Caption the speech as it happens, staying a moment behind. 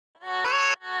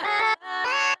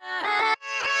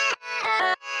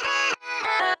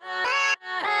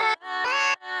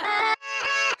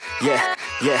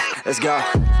Yeah, let's go.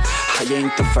 I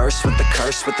ain't the first with the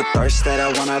curse, with the thirst that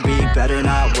I wanna be better,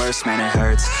 not worse, man it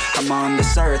hurts. I'm on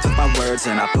this earth with my words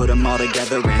and I put them all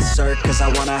together, insert, cause I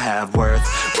wanna have worth.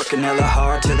 Working hella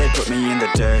hard till they put me in the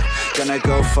dirt. Gonna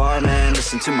go far, man,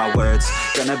 listen to my words.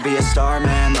 Gonna be a star,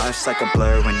 man, life's like a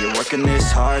blur. When you're working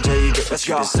this hard, yeah, you get what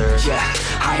you deserve. Yeah,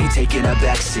 I ain't taking a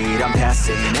backseat, I'm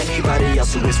passing anybody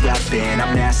else who is rapping.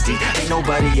 I'm nasty, ain't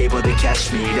nobody able to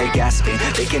catch me. They gasping,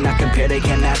 they cannot compare, they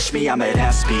can't match me. I'm at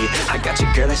half speed, I got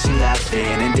your girl and she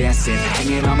laughing and dancing,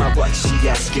 hanging on my butt, she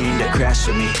asking to crash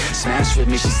with me, smash with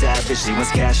me, she savage, she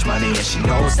wants cash money, and she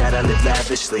knows that I live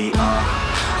lavishly.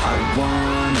 I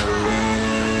wanna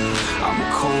live, I'm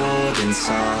cold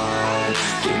inside,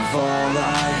 give all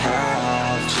I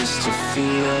have just to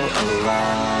feel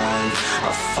alive.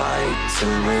 I fight to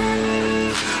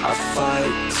live, I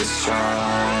fight to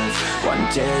strive,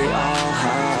 one day I'll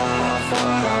have what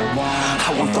I want.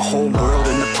 I want the whole world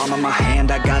in the palm of my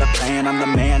hand, I got a plan, I'm the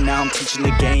man, now I'm teaching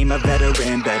the game, a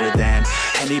veteran, better than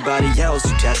anybody else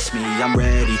who tests me. I'm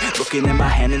ready, looking at my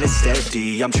hand and it's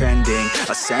steady, I'm trending,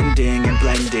 ascending and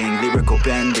blending, lyrical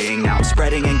bending, now I'm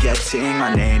spreading and getting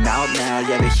my name out now,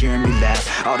 yeah they hearing me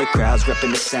laugh, all the crowds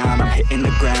repping the sound, I'm hitting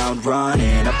the ground,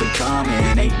 running, up and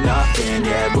coming, ain't nothing,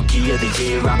 yeah, rookie of the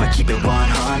year, I'ma keep it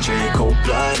 100,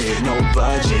 cold-blooded, no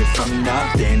budget, from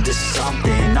nothing to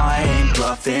something, I ain't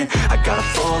bluffing, I got a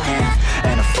full hand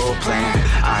and a full plan,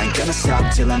 I ain't gonna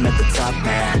stop till I'm at the top,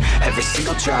 man, every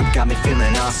single drop got me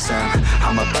feeling awesome,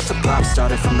 I'm about to pop,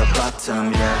 started from the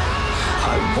bottom, yeah,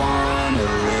 I wanna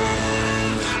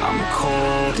live, I'm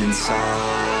cold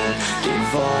inside,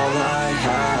 give all I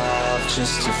have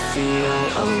just to feel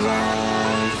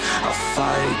alive, I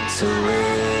fight to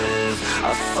live,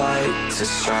 I fight to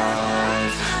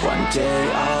strive, one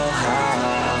day I'll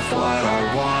have what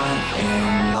I want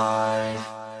in life.